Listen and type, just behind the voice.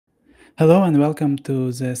Hello and welcome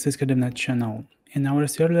to the Cisco DevNet channel. In our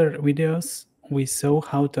earlier videos, we saw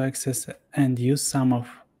how to access and use some of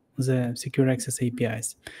the secure access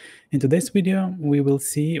APIs. In today's video, we will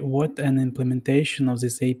see what an implementation of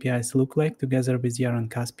these APIs look like together with Yaron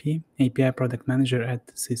Caspy, API Product Manager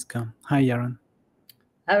at Cisco. Hi, Yaron.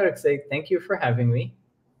 Hi, Alexei. Thank you for having me.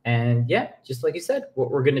 And yeah, just like you said,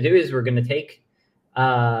 what we're going to do is we're going to take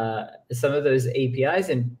some of those APIs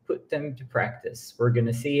and put them to practice. We're going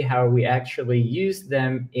to see how we actually use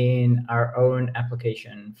them in our own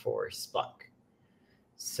application for Splunk.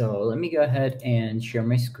 So let me go ahead and share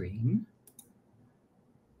my screen.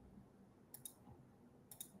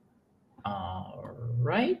 All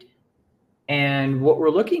right. And what we're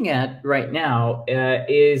looking at right now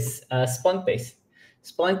is Splunkbase.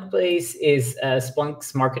 Splunkbase is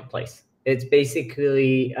Splunk's marketplace. It's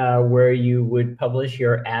basically where you would publish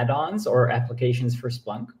your add-ons or applications for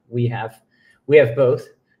Splunk. We have both.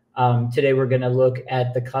 Today we're going to look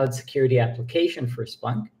at the cloud security application for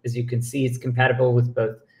Splunk. As you can see, it's compatible with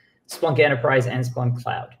both Splunk Enterprise and Splunk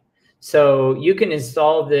Cloud. So you can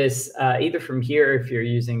install this either from here if you're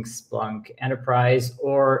using Splunk Enterprise,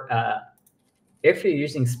 or if you're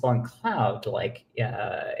using Splunk Cloud, like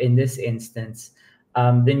in this instance,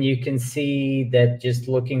 then you can see that just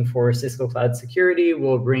looking for Cisco Cloud Security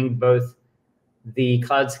will bring both the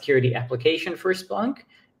Cloud Security application for Splunk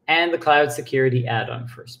and the Cloud Security add-on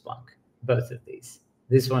for Splunk, both of these.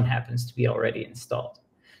 This one happens to be already installed.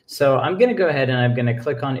 So I'm going to go ahead and I'm going to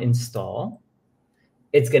click on Install.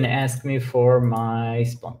 It's going to ask me for my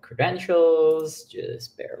Splunk credentials.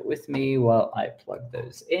 Just bear with me while I plug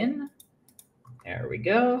those in. There we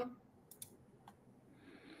go.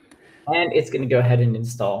 And it's going to go ahead and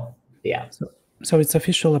install the app. So it's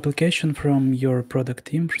official application from your product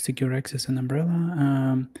team for Secure Access and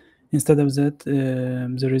Umbrella. Instead of that,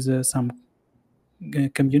 there is some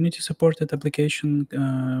community-supported application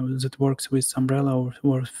that works with Umbrella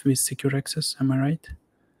or with Secure Access. Am I right?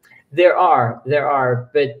 There are,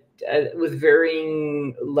 but with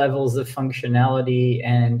varying levels of functionality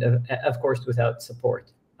and, of course, without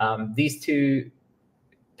support. These two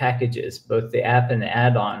packages, both the app and the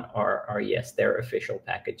add-on, are yes, they're official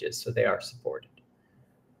packages, so they are supported.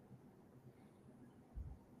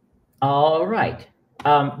 All right.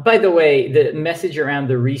 By the way, the message around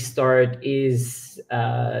the restart is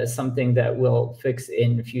something that we'll fix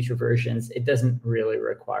in future versions. It doesn't really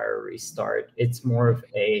require a restart. It's more of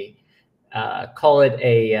a call it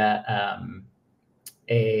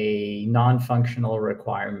a non-functional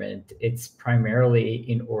requirement. It's primarily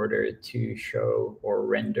in order to show or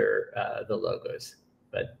render the logos,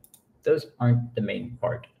 but those aren't the main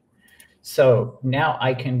part. So now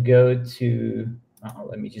I can go to,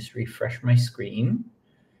 let me just refresh my screen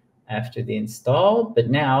after the install, but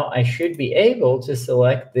now I should be able to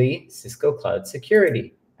select the Cisco Cloud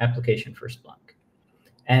Security application for Splunk.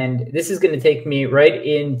 And this is going to take me right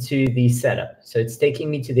into the setup. So it's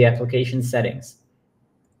taking me to the application settings.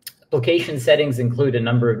 Application settings include a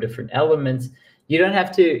number of different elements. You don't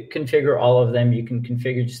have to configure all of them. You can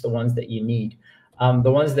configure just the ones that you need. The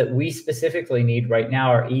ones that we specifically need right now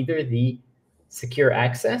are either the secure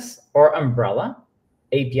access or umbrella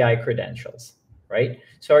API credentials, right?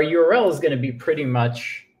 So our URL is going to be pretty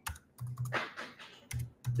much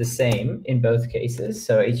the same in both cases.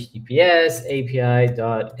 So https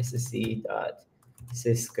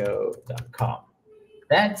api.ssc.cisco.com.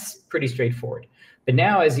 That's pretty straightforward. But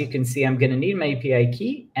now, as you can see, I'm going to need my API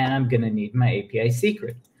key and I'm going to need my API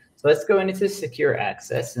secret. So let's go into secure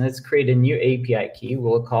access and let's create a new API key.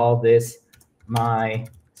 We'll call this my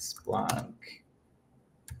Splunk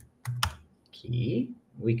key.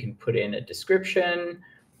 We can put in a description.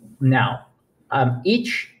 Now,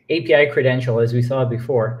 each API credential, as we saw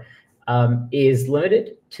before, is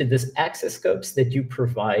limited to the access scopes that you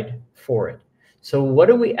provide for it. So what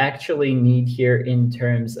do we actually need here in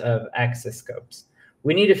terms of access scopes?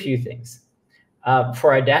 We need a few things.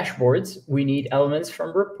 For our dashboards, we need elements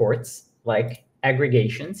from reports like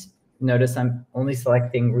aggregations. Notice I'm only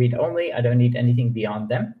selecting read-only. I don't need anything beyond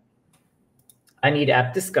them. I need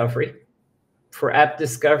app discovery. For app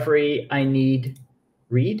discovery, I need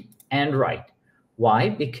read and write. Why?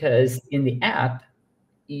 Because in the app,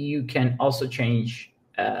 you can also change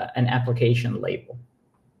an application label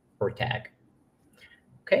or tag.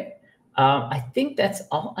 Okay, I think that's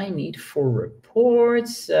all I need for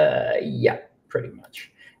reports. Yeah, pretty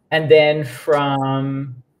much. And then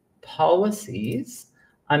from policies,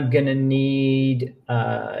 I'm going to need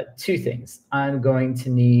two things. I'm going to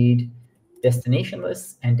need destination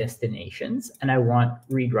lists and destinations, and I want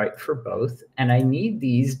read-write for both. And I need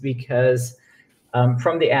these because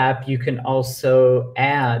From the app, you can also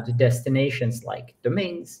add destinations like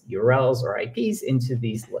domains, URLs, or IPs into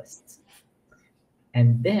these lists.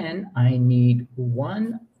 And then I need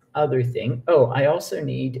one other thing. Oh, I also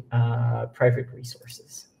need private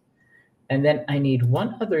resources. And then I need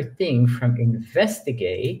one other thing from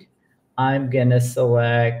investigate. I'm going to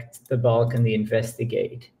select the bulk and the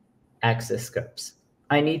investigate access scopes.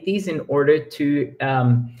 I need these in order to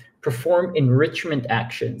perform enrichment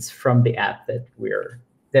actions from the app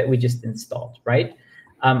that we just installed, right?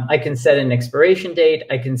 I can set an expiration date.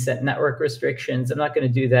 I can set network restrictions. I'm not going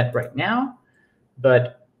to do that right now,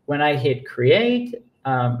 but when I hit create,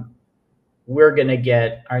 we're going to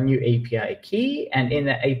get our new API key. And in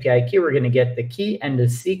the API key, we're going to get the key and the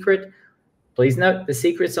secret. Please note, the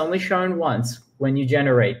secret's only shown once when you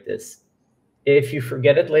generate this. If you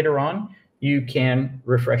forget it later on, you can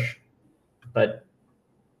refresh, but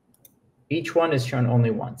each one is shown only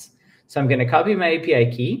once. So I'm going to copy my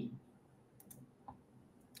API key.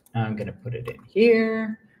 I'm going to put it in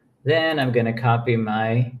here. Then I'm going to copy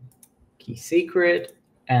my key secret,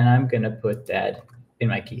 and I'm going to put that in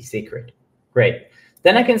my key secret. Great.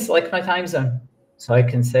 Then I can select my time zone. So I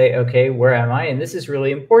can say, okay, where am I? And this is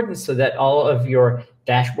really important so that all of your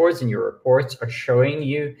dashboards and your reports are showing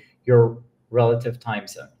you your relative time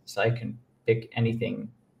zone. So I can pick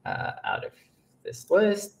anything out of this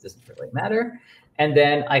list, doesn't really matter. And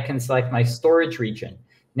then I can select my storage region.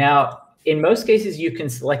 Now, in most cases, you can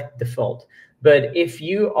select default. But if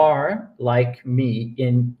you are like me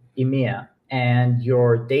in EMEA and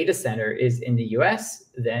your data center is in the US,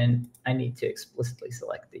 then I need to explicitly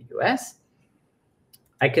select the US.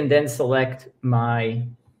 I can then select my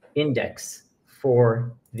index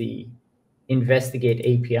for the investigate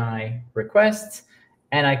API requests,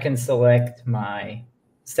 and I can select my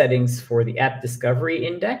settings for the app discovery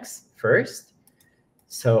index first.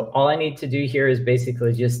 So all I need to do here is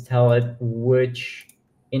basically just tell it which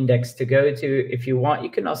index to go to. If you want, you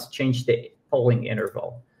can also change the polling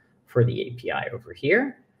interval for the API over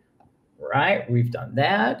here. All right, we've done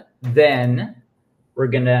that. Then we're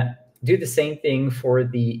going to do the same thing for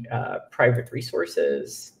the private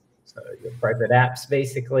resources. So your private apps,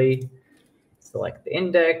 basically. Select the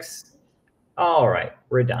index. All right,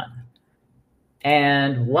 we're done.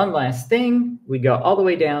 And one last thing, we go all the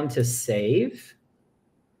way down to save.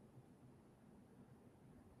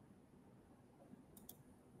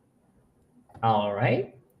 All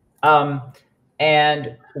right.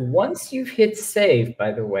 And once you've hit save,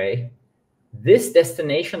 by the way, this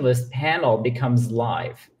destination list panel becomes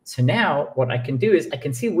live. So now what I can do is I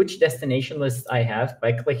can see which destination lists I have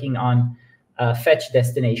by clicking on fetch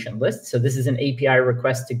destination list. So this is an API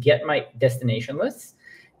request to get my destination lists.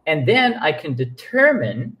 And then I can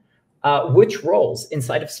determine which roles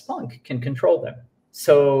inside of Splunk can control them.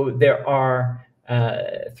 So there are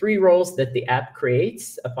 3 roles that the app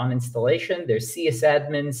creates upon installation. There's CS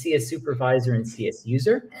admin, CS supervisor, and CS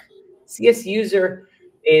user. CS user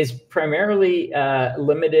is primarily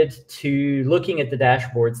limited to looking at the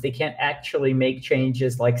dashboards. They can't actually make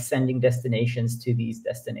changes like sending destinations to these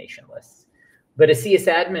destination lists. But a CS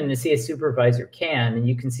admin and a CS supervisor can, and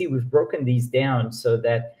you can see we've broken these down so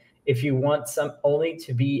that if you want some only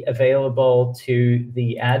to be available to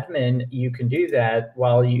the admin, you can do that,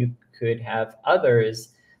 while you could have others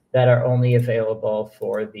that are only available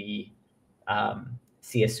for the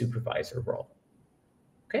CS supervisor role.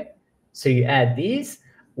 Okay, so you add these.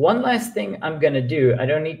 One last thing I'm going to do, I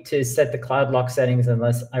don't need to set the cloud lock settings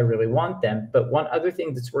unless I really want them, but one other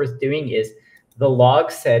thing that's worth doing is the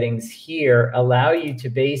log settings here allow you to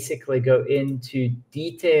basically go into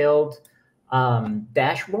detailed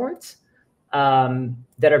dashboards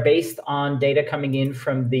that are based on data coming in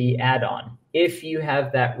from the add-on, if you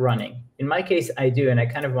have that running. In my case, I do, and I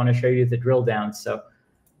kind of want to show you the drill down. So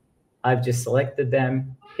I've just selected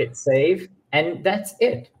them, hit save, and that's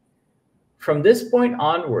it. From this point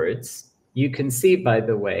onwards, you can see, by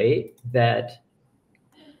the way, that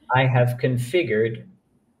I have configured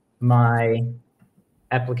my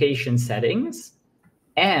application settings.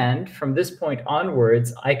 And from this point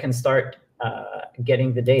onwards, I can start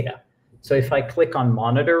getting the data. So if I click on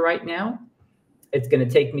monitor right now, it's going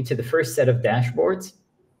to take me to the first set of dashboards.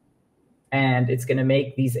 And it's going to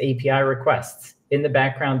make these API requests. In the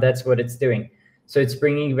background, that's what it's doing. So it's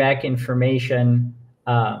bringing back information,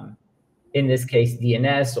 in this case,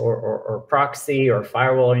 DNS or proxy or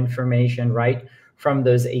firewall information, right, from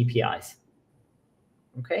those APIs.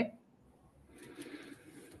 Okay.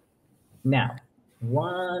 Now,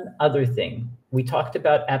 one other thing. We talked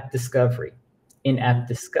about app discovery. In app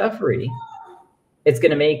discovery, it's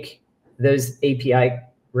going to make those API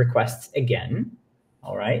requests again.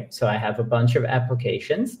 All right, so I have a bunch of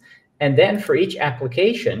applications. And then for each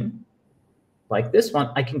application, like this one,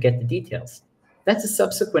 I can get the details. That's a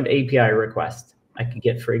subsequent API request. I could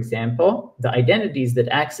get, for example, the identities that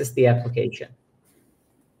access the application.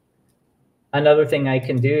 Another thing I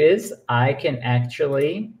can do is I can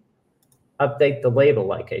actually update the label,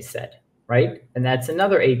 like I said, right? And that's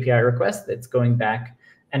another API request that's going back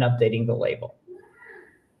and updating the label.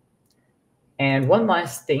 And one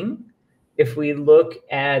last thing, if we look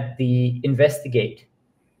at the investigate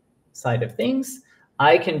side of things,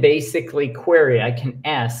 I can basically query, I can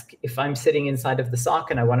ask if I'm sitting inside of the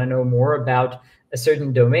SOC and I want to know more about a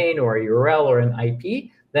certain domain or a URL or an IP,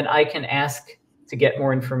 then I can ask to get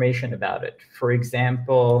more information about it. For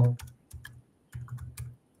example,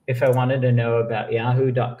 if I wanted to know about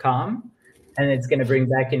yahoo.com, and it's going to bring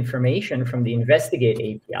back information from the investigate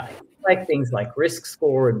API, like things like risk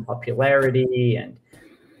score and popularity and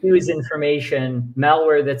news information,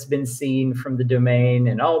 malware that's been seen from the domain,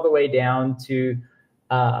 and all the way down to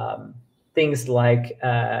things like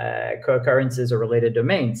co-occurrences or related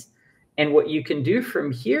domains. And what you can do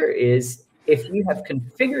from here is, if you have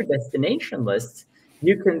configured destination lists,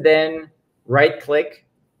 you can then right-click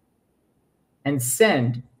and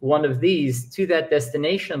send one of these to that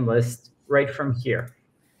destination list right from here.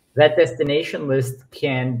 That destination list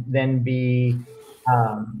can then be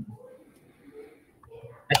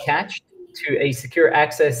attached to a secure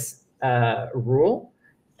access rule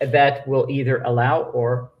that will either allow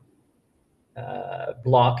or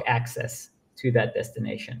block access to that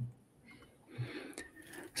destination.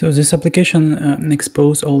 So this application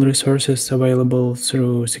exposes all resources available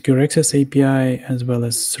through Secure Access API as well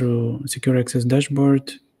as through Secure Access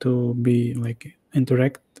dashboard to be like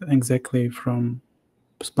interact exactly from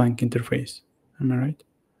Splunk interface. Am I right?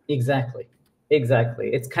 Exactly.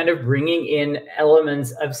 Exactly. It's kind of bringing in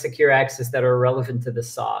elements of secure access that are relevant to the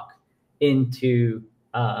SOC into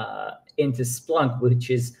Splunk, which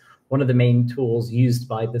is one of the main tools used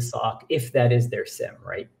by the SOC, if that is their SIM,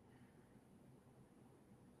 right?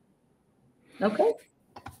 Okay.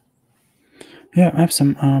 Yeah,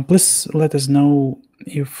 awesome. Please let us know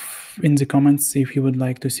if in the comments if you would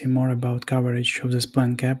like to see more about coverage of the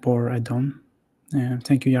Splunk app or add-on.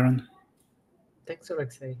 Thank you, Yaron. Thanks,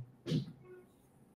 Alexei.